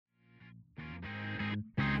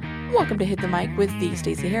Welcome to Hit the Mic with the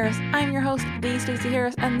Stacey Harris. I'm your host, the Stacey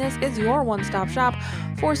Harris, and this is your one-stop shop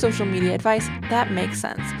for social media advice that makes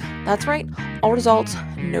sense. That's right, all results,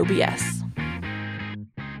 no BS.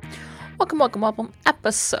 Welcome.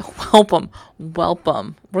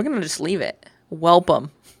 Welcome. We're going to just leave it.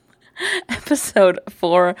 Welcome. Episode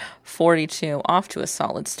 442, off to a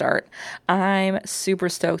solid start. I'm super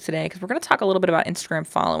stoked today because we're going to talk a little bit about Instagram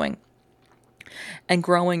following and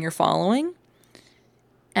growing your following,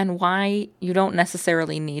 and why you don't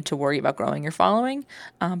necessarily need to worry about growing your following.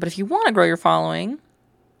 But if you want to grow your following,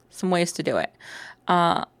 some ways to do it.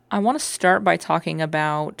 I want to start by talking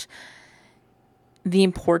about the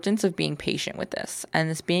importance of being patient with this, and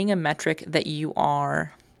this being a metric that you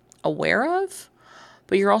are aware of,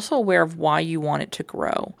 but you're also aware of why you want it to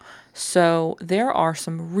grow. So there are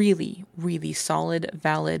some really, really solid,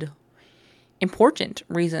 valid, important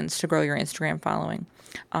reasons to grow your Instagram following.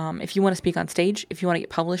 If you want to speak on stage, if you want to get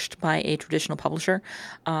published by a traditional publisher,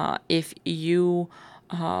 if you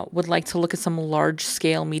would like to look at some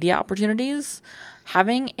large-scale media opportunities,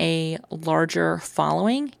 having a larger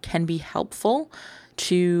following can be helpful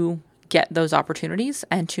to get those opportunities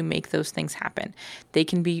and to make those things happen. They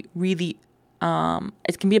can be really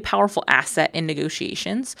it can be a powerful asset in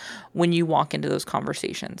negotiations when you walk into those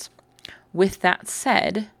conversations. With that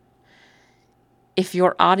said, if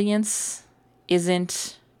your audience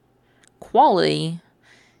isn't quality,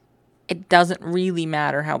 it doesn't really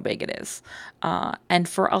matter how big it is. And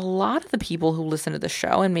for a lot of the people who listen to the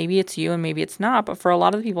show, and maybe it's you and maybe it's not, but for a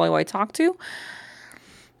lot of the people who I talk to,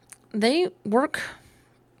 they work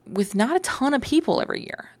with not a ton of people every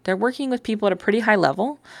year. They're working with people at a pretty high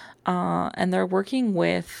level, and they're working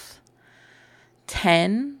with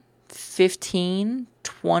 10, 15,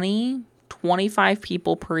 20, 25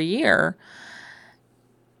 people per year.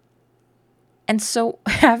 And so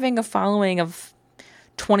having a following of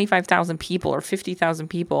 25,000 people or 50,000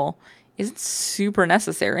 people isn't super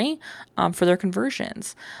necessary for their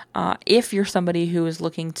conversions. If you're somebody who is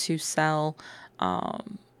looking to sell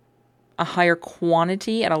a higher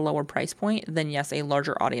quantity at a lower price point, then yes, a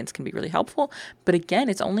larger audience can be really helpful. But again,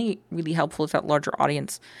 it's only really helpful if that larger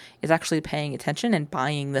audience is actually paying attention and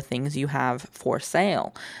buying the things you have for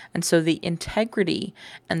sale. And so the integrity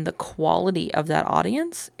and the quality of that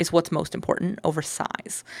audience is what's most important over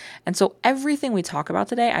size. And so everything we talk about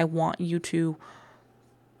today, I want you to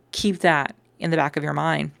keep that in the back of your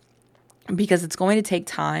mind, because it's going to take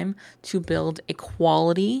time to build a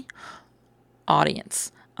quality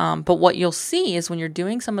audience. But what you'll see is when you're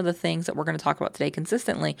doing some of the things that we're going to talk about today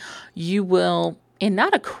consistently, you will, in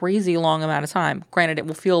not a crazy long amount of time, granted it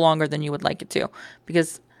will feel longer than you would like it to,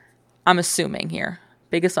 because I'm assuming here,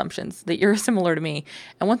 big assumptions, that you're similar to me.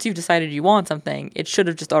 And once you've decided you want something, it should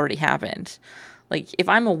have just already happened. Like, if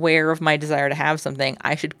I'm aware of my desire to have something,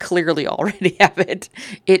 I should clearly already have it.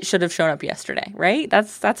 It should have shown up yesterday, right?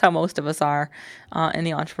 That's how most of us are in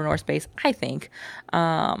the entrepreneur space, I think.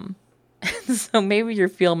 So maybe you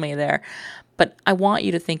feel me there, but I want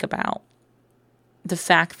you to think about the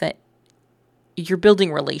fact that you're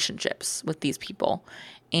building relationships with these people,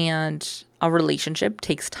 and a relationship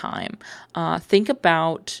takes time. Think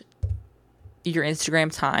about your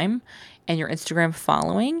Instagram time and your Instagram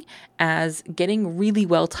following as getting really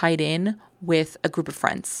well tied in with a group of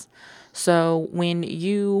friends. So when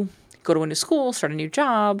you go to a new school, start a new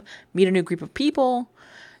job, meet a new group of people,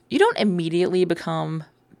 you don't immediately become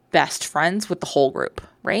best friends with the whole group,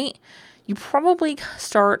 right? You probably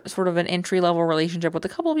start sort of an entry-level relationship with a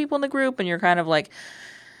couple of people in the group, and you're kind of like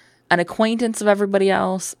an acquaintance of everybody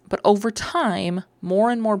else. But over time,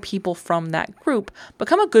 more and more people from that group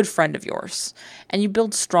become a good friend of yours, and you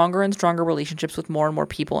build stronger and stronger relationships with more and more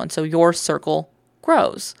people, and so your circle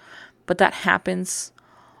grows. But that happens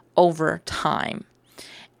over time.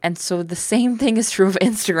 And so the same thing is true of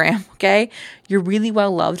Instagram, okay? You're really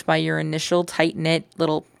well loved by your initial tight-knit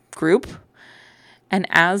little group. And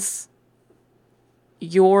as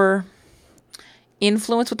your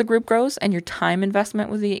influence with the group grows and your time investment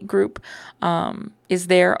with the group is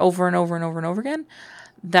there over and over and over and over again,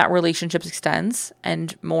 that relationship extends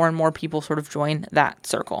and more people sort of join that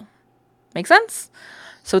circle. Make sense?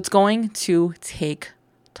 So it's going to take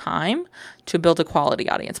time to build a quality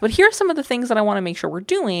audience. But here are some of the things that I want to make sure we're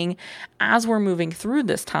doing as we're moving through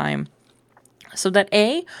this time, so that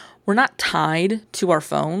A, we're not tied to our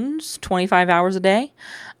phones 25 hours a day,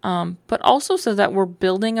 but also so that we're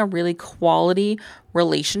building a really quality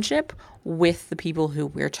relationship with the people who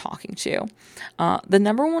we're talking to. The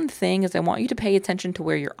number one thing is I want you to pay attention to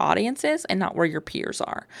where your audience is and not where your peers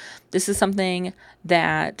are. This is something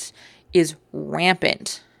that is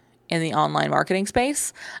rampant in the online marketing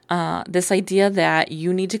space. This idea that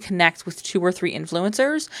you need to connect with 2 or 3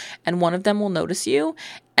 influencers and one of them will notice you,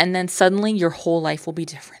 and then suddenly your whole life will be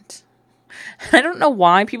different. I don't know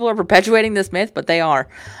why people are perpetuating this myth, but they are.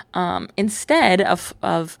 Instead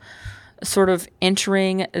of sort of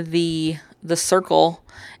entering the circle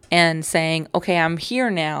and saying, okay, I'm here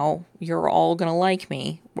now, you're all going to like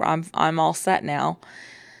me, I'm all set now,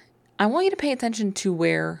 I want you to pay attention to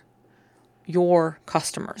where your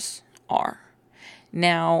customers are.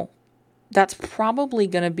 Now, that's probably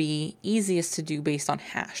going to be easiest to do based on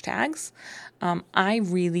hashtags. I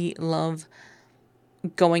really love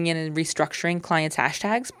going in and restructuring clients'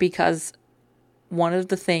 hashtags because one of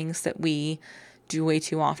the things that we do way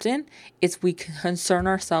too often is we concern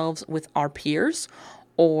ourselves with our peers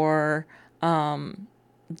or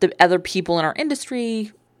the other people in our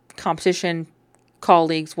industry, competition,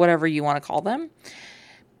 colleagues, whatever you want to call them.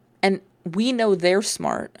 And we know they're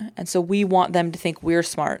smart, and so we want them to think we're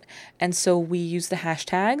smart. And so we use the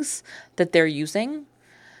hashtags that they're using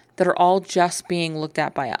that are all just being looked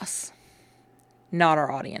at by us, not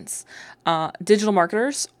our audience. Digital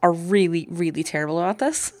marketers are really, really terrible about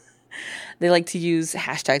this. They like to use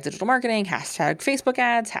hashtag digital marketing, hashtag Facebook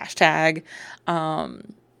ads, hashtag,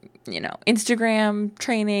 Instagram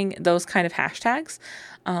training, those kind of hashtags,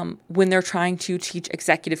 when they're trying to teach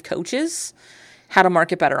executive coaches how to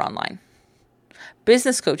market better online.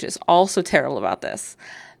 Business coaches, also terrible about this.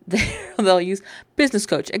 They'll use business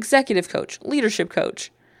coach, executive coach, leadership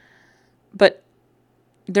coach, but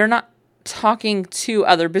they're not talking to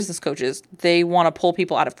other business coaches. They want to pull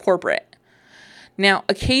people out of corporate. Now,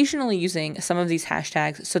 occasionally using some of these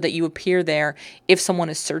hashtags so that you appear there if someone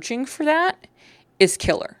is searching for that is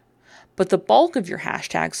killer. But the bulk of your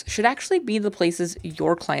hashtags should actually be the places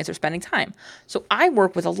your clients are spending time. So I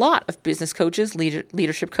work with a lot of business coaches,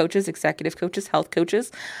 leadership coaches, executive coaches, health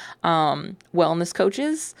coaches, wellness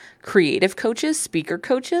coaches, creative coaches, speaker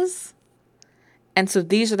coaches. And so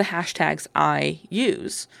these are the hashtags I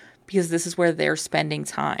use because this is where they're spending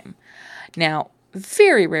time. Now,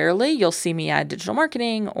 very rarely you'll see me add digital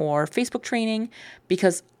marketing or Facebook training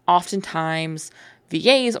because oftentimes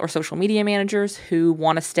VAs or social media managers who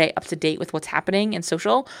want to stay up to date with what's happening in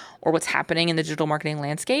social or what's happening in the digital marketing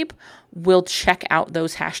landscape will check out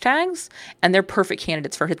those hashtags, and they're perfect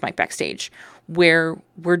candidates for Hit Mic Backstage, where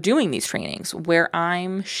we're doing these trainings, where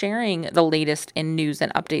I'm sharing the latest in news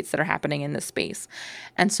and updates that are happening in this space.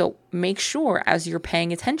 And so make sure as you're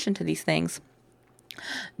paying attention to these things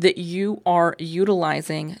that you are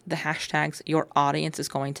utilizing the hashtags your audience is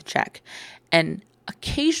going to check, and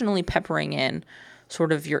occasionally peppering in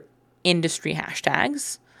sort of your industry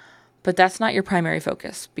hashtags, but that's not your primary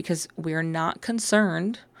focus because we're not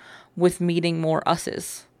concerned with meeting more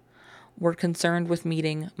us's. We're concerned with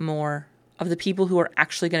meeting more of the people who are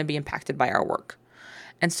actually going to be impacted by our work.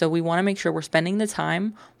 And so we want to make sure we're spending the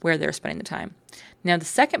time where they're spending the time. Now, the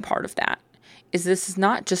second part of that is this is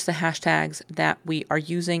not just the hashtags that we are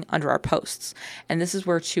using under our posts. And this is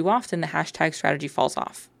where too often the hashtag strategy falls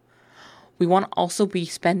off. We want to also be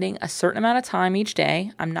spending a certain amount of time each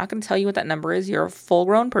day. I'm not going to tell you what that number is. You're a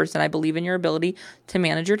full-grown person. I believe in your ability to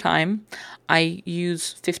manage your time. I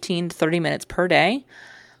use 15 to 30 minutes per day.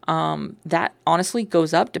 That honestly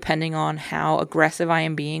goes up depending on how aggressive I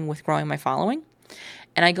am being with growing my following.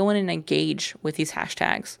 And I go in and engage with these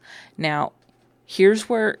hashtags. Now, here's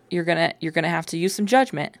where you're gonna have to use some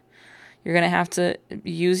judgment. You're gonna have to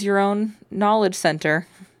use your own knowledge center.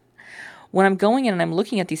 When I'm going in and I'm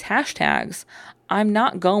looking at these hashtags, I'm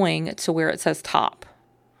not going to where it says top.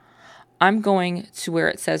 I'm going to where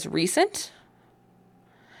it says recent.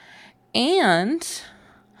 And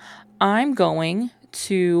I'm going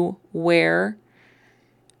to where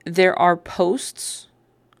there are posts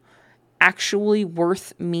actually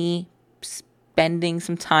worth me spending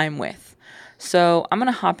some time with. So I'm going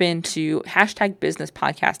to hop into hashtag business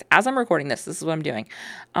podcast. As I'm recording this is what I'm doing.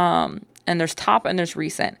 And there's top and there's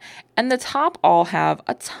recent. And the top all have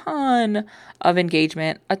a ton of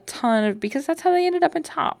engagement, because that's how they ended up in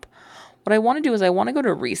top. What I want to do is I want to go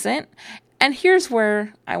to recent. And here's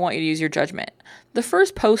where I want you to use your judgment. The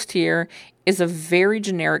first post here is a very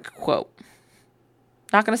generic quote.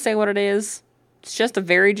 Not going to say what it is. It's just a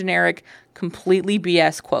very generic, completely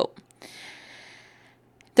BS quote.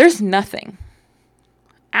 There's nothing,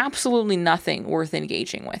 absolutely nothing worth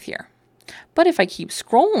engaging with here. But if I keep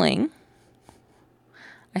scrolling,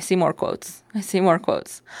 I see more quotes.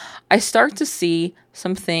 I start to see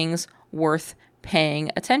some things worth paying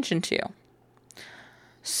attention to.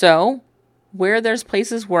 So where there's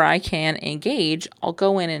places where I can engage, I'll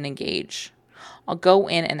go in and engage. I'll go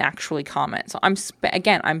in and actually comment. So I'm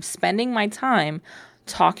spending my time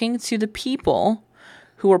talking to the people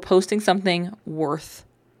who are posting something worth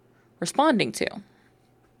responding to.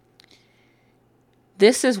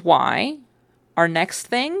 This is why our next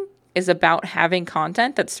thing is about having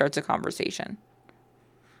content that starts a conversation.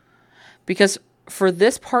 Because for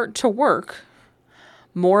this part to work,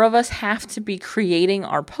 more of us have to be creating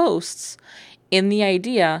our posts in the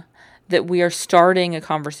idea that we are starting a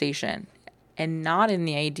conversation and not in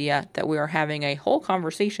the idea that we are having a whole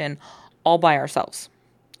conversation all by ourselves.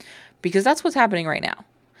 Because that's what's happening right now,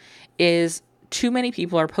 is too many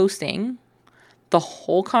people are posting the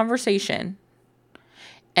whole conversation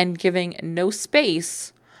and giving no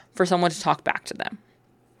space for someone to talk back to them.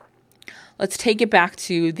 Let's take it back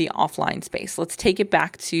to the offline space. Let's take it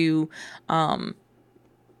back to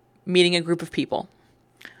meeting a group of people.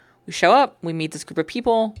 We show up, we meet this group of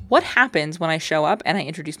people. What happens when I show up and I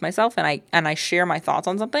introduce myself and I share my thoughts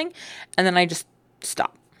on something and then I just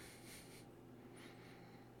stop?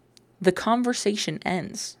 The conversation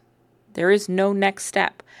ends. There is no next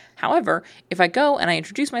step. However, if I go and I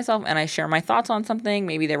introduce myself and I share my thoughts on something,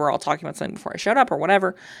 maybe they were all talking about something before I showed up or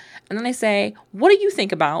whatever, and then I say, what do you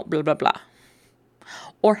think about blah, blah, blah?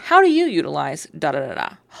 Or how do you utilize da, da, da, da?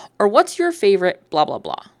 Or what's your favorite blah, blah,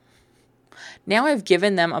 blah? Now I've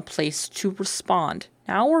given them a place to respond.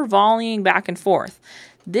 Now we're volleying back and forth.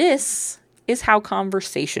 This is how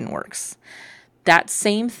conversation works. That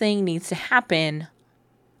same thing needs to happen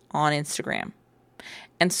on Instagram.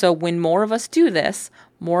 And so when more of us do this,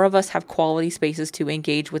 more of us have quality spaces to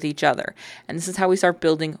engage with each other. And this is how we start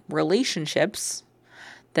building relationships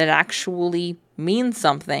that actually mean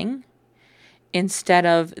something instead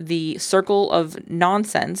of the circle of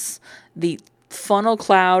nonsense, the funnel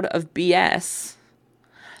cloud of BS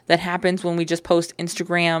that happens when we just post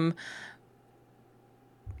Instagram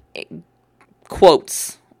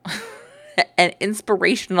quotes and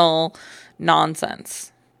inspirational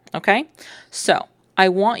nonsense. Okay? So I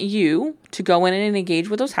want you to go in and engage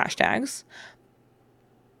with those hashtags,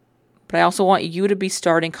 but I also want you to be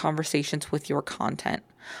starting conversations with your content.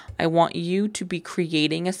 I want you to be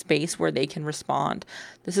creating a space where they can respond.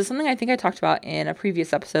 This is something I think I talked about in a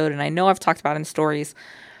previous episode, and I know I've talked about in stories.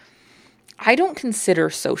 I don't consider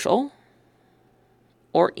social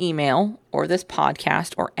or email or this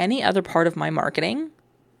podcast or any other part of my marketing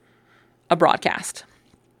a broadcast.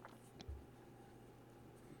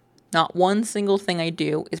 Not one single thing I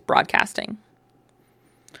do is broadcasting.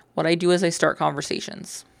 What I do is I start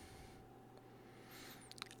conversations.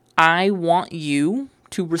 I want you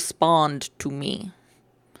to respond to me.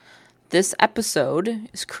 This episode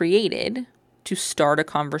is created to start a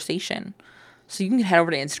conversation. So you can head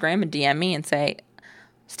over to Instagram and DM me and say,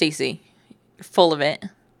 Stacy, you're full of it.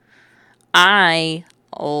 I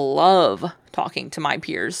love talking to my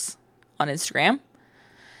peers on Instagram.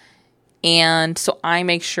 And so I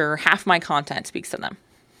make sure half my content speaks to them.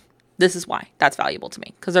 This is why that's valuable to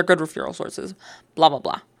me, because they're good referral sources, blah, blah,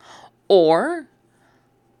 blah. Or,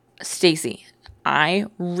 Stacy, I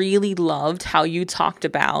really loved how you talked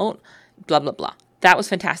about blah, blah, blah. That was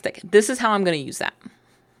fantastic. This is how I'm going to use that.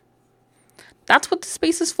 That's what the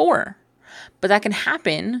space is for. But that can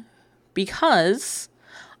happen because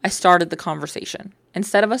I started the conversation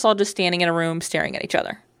instead of us all just standing in a room staring at each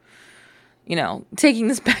other. You know, taking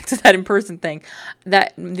this back to that in-person thing,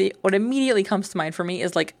 what immediately comes to mind for me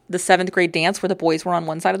is like the 7th grade dance where the boys were on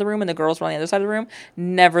one side of the room and the girls were on the other side of the room.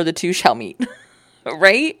 Never the two shall meet,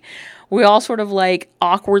 right? We all sort of like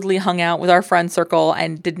awkwardly hung out with our friend circle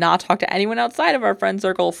and did not talk to anyone outside of our friend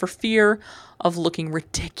circle for fear of looking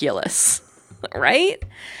ridiculous, right?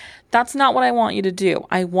 That's not what I want you to do.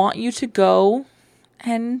 I want you to go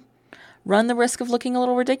and run the risk of looking a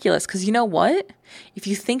little ridiculous. Because you know what? If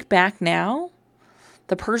you think back now,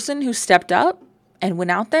 the person who stepped up and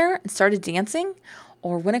went out there and started dancing,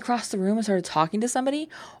 or went across the room and started talking to somebody,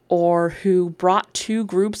 or who brought two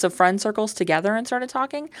groups of friend circles together and started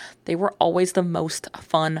talking, they were always the most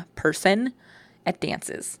fun person at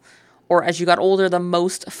dances. Or as you got older, the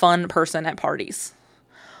most fun person at parties.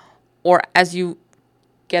 Or as you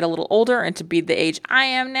get a little older and to be the age I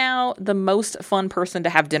am now, the most fun person to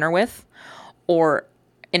have dinner with, or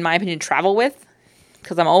in my opinion, travel with,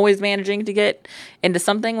 because I'm always managing to get into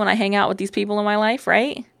something when I hang out with these people in my life,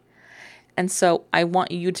 right? And so I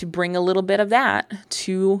want you to bring a little bit of that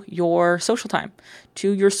to your social time,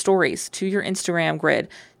 to your stories, to your Instagram grid,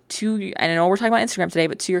 and I know we're talking about Instagram today,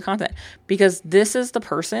 but to your content, because this is the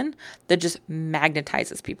person that just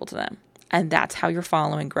magnetizes people to them. And that's how your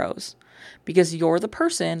following grows, because you're the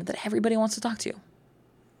person that everybody wants to talk to.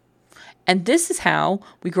 And this is how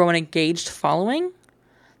we grow an engaged following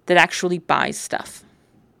that actually buys stuff,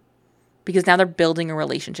 because now they're building a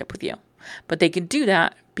relationship with you. But they can do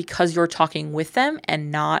that because you're talking with them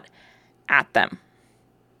and not at them.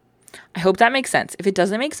 I hope that makes sense. If it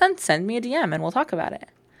doesn't make sense, send me a DM and we'll talk about it.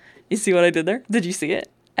 You see what I did there? Did you see it?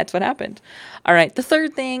 That's what happened. All right. The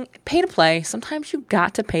third thing, pay to play. Sometimes you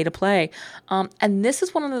got to pay to play. And this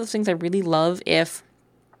is one of those things I really love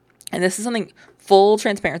and this is something, full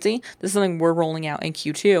transparency, this is something we're rolling out in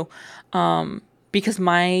Q2. Because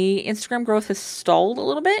my Instagram growth has stalled a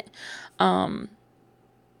little bit.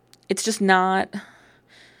 It's just not...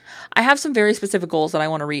 I have some very specific goals that I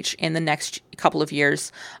want to reach in the next couple of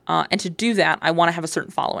years. And to do that, I want to have a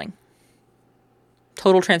certain following.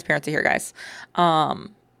 Total transparency here, guys.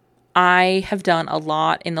 I have done a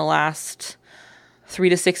lot in the last 3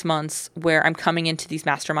 to 6 months where I'm coming into these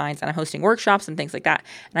masterminds and I'm hosting workshops and things like that.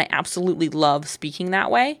 And I absolutely love speaking that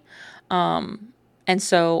way. And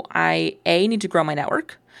so I, A, need to grow my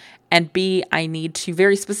network, and B, I need to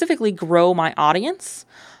very specifically grow my audience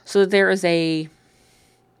so that there is a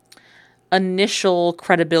initial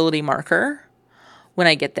credibility marker when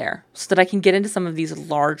I get there so that I can get into some of these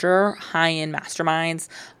larger high-end masterminds.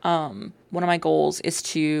 One of my goals is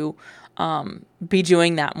to be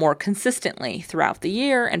doing that more consistently throughout the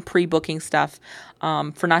year and pre-booking stuff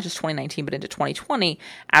for not just 2019 but into 2020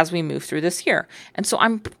 as we move through this year. And so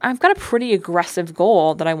I've got a pretty aggressive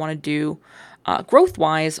goal that I want to do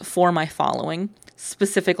growth-wise for my following,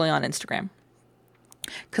 specifically on Instagram.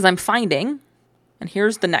 Because I'm finding, and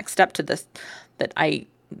here's the next step to this that I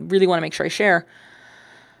really want to make sure I share,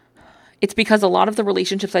 it's because a lot of the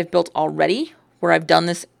relationships I've built already, where I've done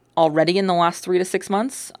this already in the last 3 to 6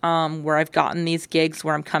 months, where I've gotten these gigs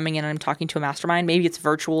where I'm coming in and I'm talking to a mastermind, maybe it's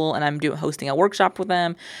virtual and I'm hosting a workshop with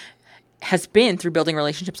them, has been through building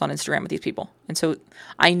relationships on Instagram with these people. And so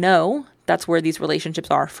I know that's where these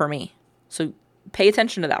relationships are for me. So pay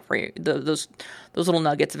attention to that for you, those little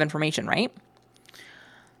nuggets of information, right?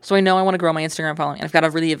 So I know I want to grow my Instagram following, and I've got a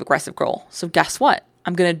really aggressive goal. So guess what?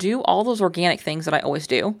 I'm going to do all those organic things that I always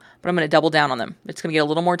do, but I'm going to double down on them. It's going to get a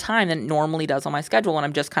little more time than it normally does on my schedule when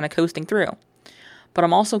I'm just kind of coasting through. But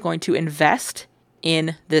I'm also going to invest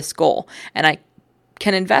in this goal. And I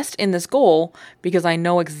can invest in this goal because I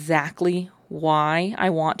know exactly why I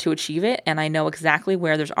want to achieve it, and I know exactly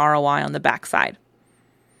where there's ROI on the backside.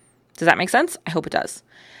 Does that make sense? I hope it does.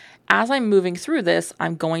 As I'm moving through this,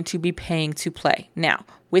 I'm going to be paying to play. Now,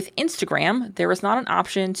 with Instagram, there is not an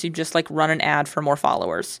option to just run an ad for more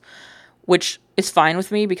followers, which is fine with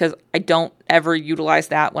me because I don't ever utilize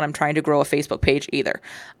that when I'm trying to grow a Facebook page either.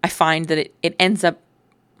 I find that it ends up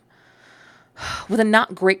with a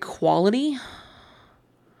not great quality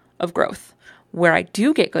of growth. Where I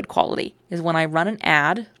do get good quality is when I run an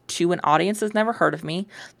ad to an audience that's never heard of me,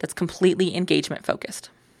 that's completely engagement focused.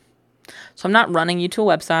 So I'm not running you to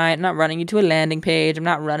a website. I'm not running you to a landing page. I'm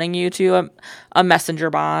not running you to a messenger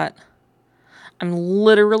bot. I'm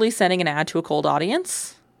literally sending an ad to a cold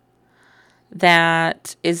audience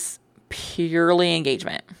that is purely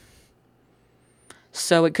engagement.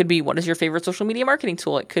 So it could be, what is your favorite social media marketing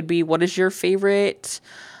tool? It could be, what is your favorite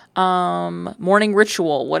morning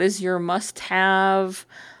ritual? What is your must-have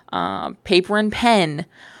paper and pen?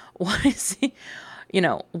 What is,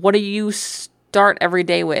 what do you start every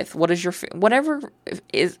day with? What is your, whatever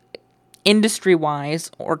is industry-wise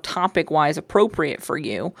or topic-wise appropriate for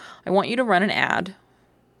you, I want you to run an ad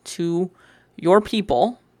to your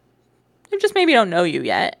people who just maybe don't know you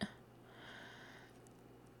yet.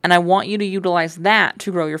 And I want you to utilize that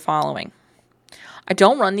to grow your following. I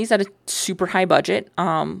don't run these at a super high budget.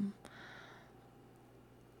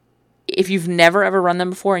 If you've never ever run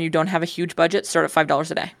them before and you don't have a huge budget, start at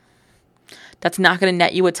 $5 a day. That's not going to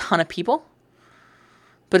net you a ton of people,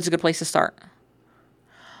 but it's a good place to start.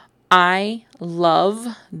 I love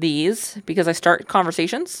these because I start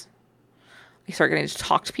conversations. I start getting to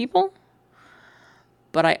talk to people,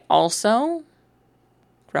 but I also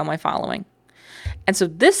grow my following. And so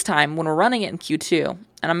this time when we're running it in Q2,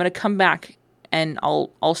 and I'm going to come back and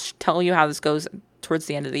I'll tell you how this goes towards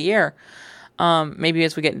the end of the year. Maybe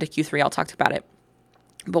as we get into Q3, I'll talk about it.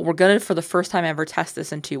 But we're going to, for the first time ever, test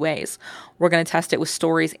this in 2 ways. We're going to test it with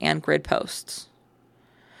stories and grid posts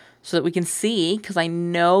so that we can see, because I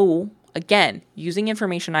know, again, using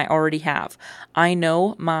information I already have, I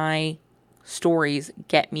know my stories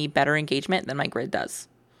get me better engagement than my grid does.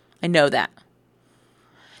 I know that.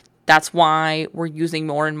 That's why we're using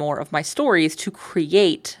more and more of my stories to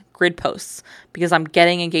create grid posts, because I'm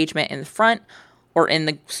getting engagement in the front or in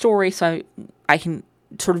the story, so I can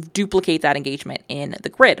sort of duplicate that engagement in the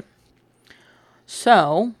grid.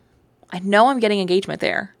 So I know I'm getting engagement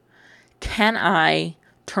there. Can I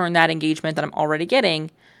turn that engagement that I'm already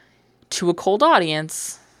getting to a cold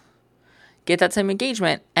audience get that same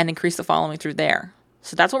engagement, and increase the following through there.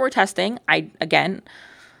 So that's what we're testing. I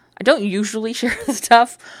don't usually share this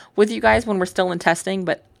stuff with you guys when we're still in testing,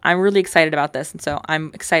 but I'm really excited about this. And so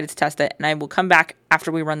I'm excited to test it. And I will come back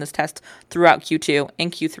after we run this test throughout Q2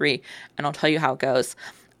 and Q3, and I'll tell you how it goes.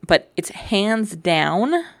 But it's hands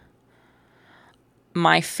down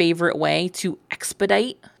my favorite way to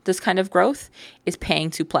expedite this kind of growth is paying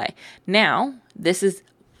to play. Now, this is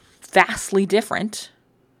vastly different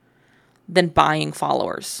than buying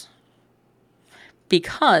followers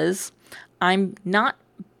because I'm not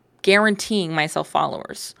guaranteeing myself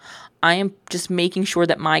followers. I am just making sure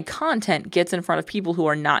that my content gets in front of people who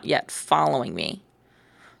are not yet following me.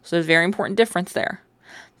 So there's a very important difference there.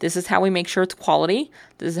 This is how we make sure it's quality.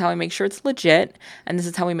 This is how we make sure it's legit. And this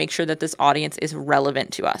is how we make sure that this audience is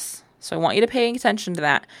relevant to us. So I want you to pay attention to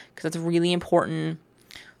that because that's a really important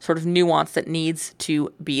sort of nuance that needs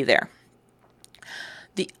to be there.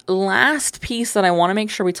 The last piece that I want to make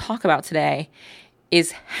sure we talk about today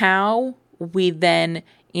is how we then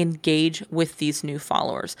engage with these new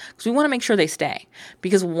followers because we want to make sure they stay.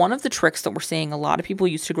 Because one of the tricks that we're seeing a lot of people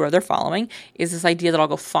use to grow their following is this idea that I'll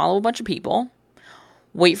go follow a bunch of people,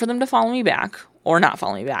 wait for them to follow me back or not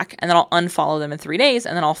follow me back, and then I'll unfollow them in 3 days,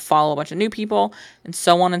 and then I'll follow a bunch of new people, and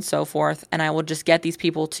so on and so forth, and I will just get these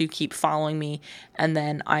people to keep following me, and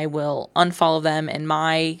then I will unfollow them, and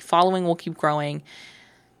my following will keep growing,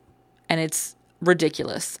 and it's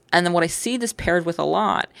ridiculous. And then what I see this paired with a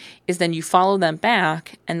lot is then you follow them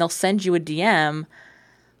back, and they'll send you a DM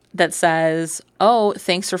that says, oh,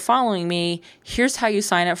 thanks for following me. Here's how you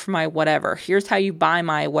sign up for my whatever. Here's how you buy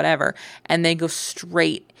my whatever. And they go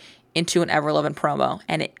straight into an Everlovin promo.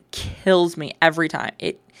 And it kills me every time.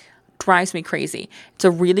 It drives me crazy. It's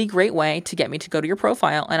a really great way to get me to go to your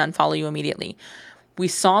profile and unfollow you immediately. We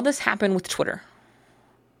saw this happen with Twitter.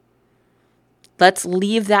 Let's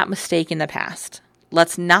leave that mistake in the past.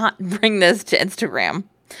 Let's not bring this to Instagram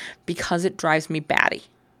because it drives me batty.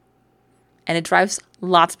 And it drives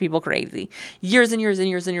lots of people crazy. Years and years and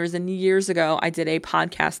years and years and years ago, I did a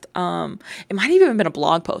podcast. It might have even been a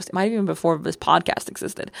blog post. It might have even been before this podcast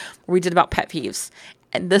existed, where we did about pet peeves.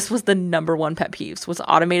 And this was the number one pet peeves, was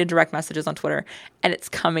automated direct messages on Twitter. And it's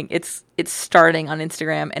coming. It's starting on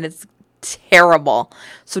Instagram, and it's terrible.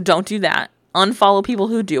 So don't do that. Unfollow people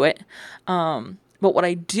who do it. But what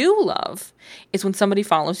I do love is when somebody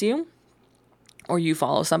follows you or you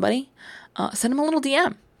follow somebody, send them a little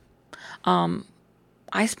DM.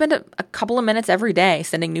 I spend a couple of minutes every day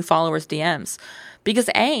sending new followers DMs because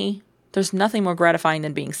there's nothing more gratifying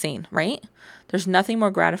than being seen, right? There's nothing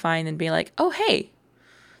more gratifying than being like, oh, hey,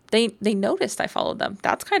 they noticed I followed them.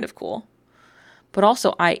 That's kind of cool. But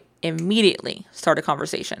also I immediately start a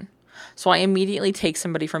conversation. So I immediately take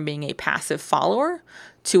somebody from being a passive follower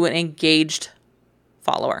to an engaged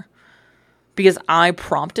follower because I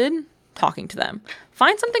prompted talking to them.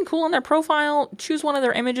 Find something cool on their profile, choose one of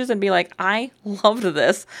their images and be like, I loved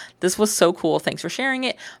this. This was so cool. Thanks for sharing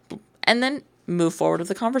it. And then move forward with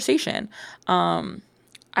the conversation. I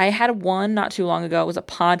had one not too long ago. It was a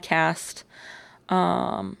podcast.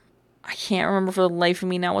 I can't remember for the life of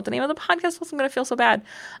me now what the name of the podcast was. I'm going to feel so bad.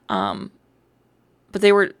 But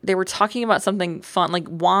they were talking about something fun, like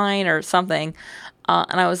wine or something.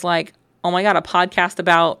 And I was like, oh my God, a podcast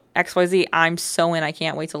about XYZ. I'm so in. I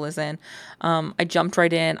can't wait to listen. I jumped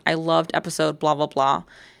right in. I loved episode blah, blah, blah.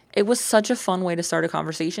 It was such a fun way to start a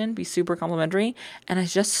conversation, be super complimentary. And I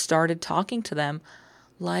just started talking to them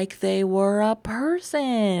like they were a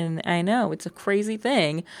person. I know, it's a crazy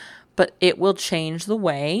thing, but it will change the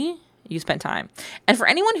way you spend time. And for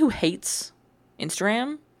anyone who hates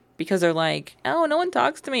Instagram, because they're like, oh, no one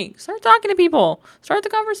talks to me. Start talking to people. Start the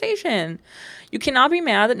conversation. You cannot be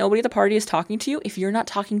mad that nobody at the party is talking to you if you're not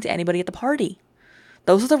talking to anybody at the party.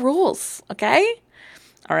 Those are the rules, okay?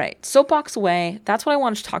 All right, soapbox away. That's what I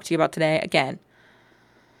wanted to talk to you about today. Again,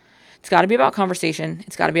 it's got to be about conversation.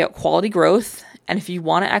 It's got to be about quality growth. And if you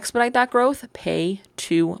want to expedite that growth, pay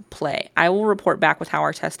to play. I will report back with how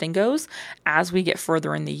our testing goes as we get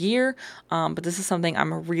further in the year. But this is something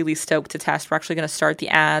I'm really stoked to test. We're actually going to start the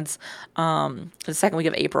ads the second week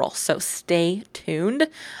of April. So stay tuned.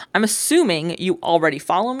 I'm assuming you already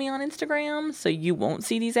follow me on Instagram, so you won't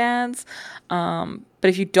see these ads. But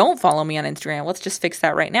if you don't follow me on Instagram, let's just fix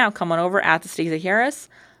that right now. Come on over at the Stacey Harris.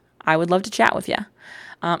 I would love to chat with you.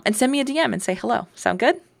 And send me a DM and say hello. Sound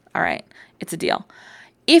good? All right. It's a deal.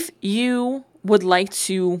 If you would like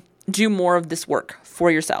to do more of this work for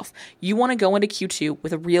yourself, you want to go into Q2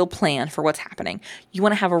 with a real plan for what's happening. You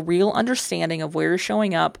want to have a real understanding of where you're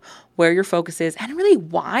showing up, where your focus is, and really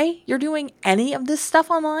why you're doing any of this stuff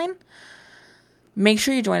online. Make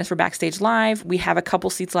sure you join us for Backstage Live. We have a couple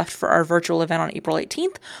seats left for our virtual event on April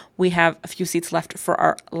 18th. We have a few seats left for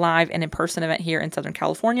our live and in-person event here in Southern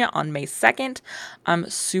California on May 2nd. I'm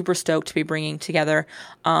super stoked to be bringing together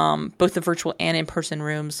both the virtual and in-person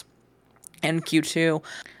rooms in Q2.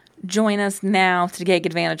 Join us now to take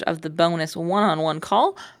advantage of the bonus one-on-one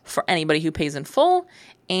call for anybody who pays in full.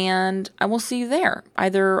 And I will see you there,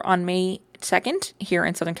 either on May 2nd here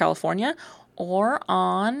in Southern California or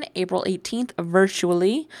on April 18th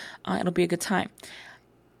virtually. It'll be a good time.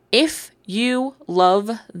 If you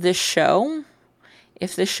love this show,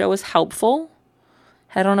 if this show is helpful,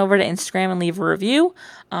 head on over to Instagram and leave a review.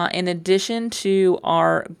 In addition to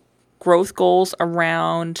our growth goals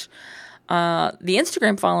around the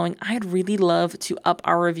Instagram following, I'd really love to up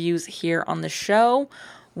our reviews here on the show.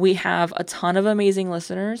 We have a ton of amazing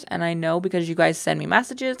listeners, and I know because you guys send me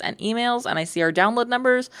messages and emails and I see our download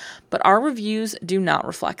numbers, but our reviews do not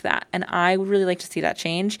reflect that. And I would really like to see that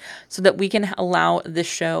change so that we can allow this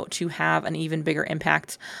show to have an even bigger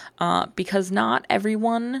impact, because not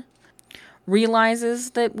everyone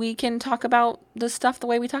realizes that we can talk about this stuff the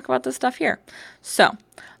way we talk about this stuff here. So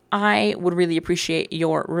I would really appreciate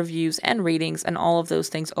your reviews and ratings and all of those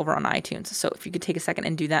things over on iTunes. So if you could take a second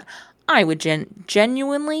and do that, I would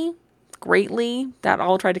genuinely, greatly, that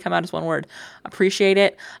all tried to come out as one word, appreciate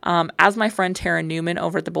it. As my friend Tara Newman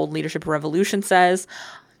over at the Bold Leadership Revolution says,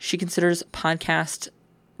 she considers podcast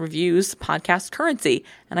reviews podcast currency.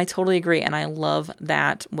 And I totally agree. And I love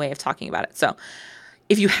that way of talking about it. So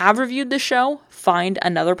if you have reviewed the show, find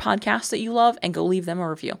another podcast that you love and go leave them a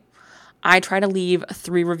review. I try to leave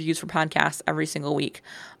 3 reviews for podcasts every single week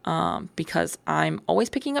because I'm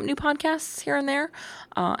always picking up new podcasts here and there.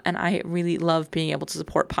 And I really love being able to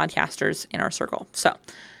support podcasters in our circle. So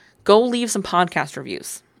go leave some podcast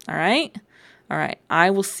reviews. All right. All right.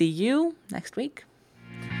 I will see you next week.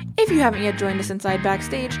 If you haven't yet joined us inside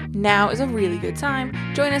Backstage, now is a really good time.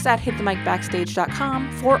 Join us at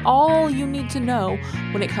hitthemicbackstage.com for all you need to know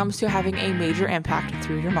when it comes to having a major impact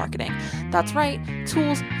through your marketing. That's right,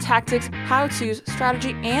 tools, tactics, how-tos,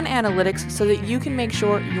 strategy, and analytics so that you can make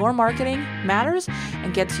sure your marketing matters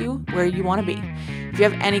and gets you where you want to be. If you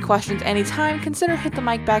have any questions anytime, consider Hit the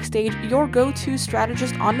Mic Backstage your go-to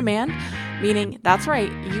strategist on demand, meaning that's right,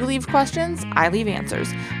 you leave questions, I leave answers.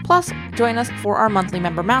 Plus, join us for our monthly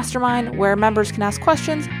member mastermind where members can ask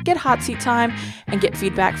questions, get hot seat time, and get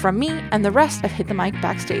feedback from me and the rest of Hit the Mic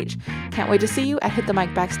Backstage. Can't wait to see you at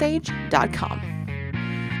hitthemicbackstage.com.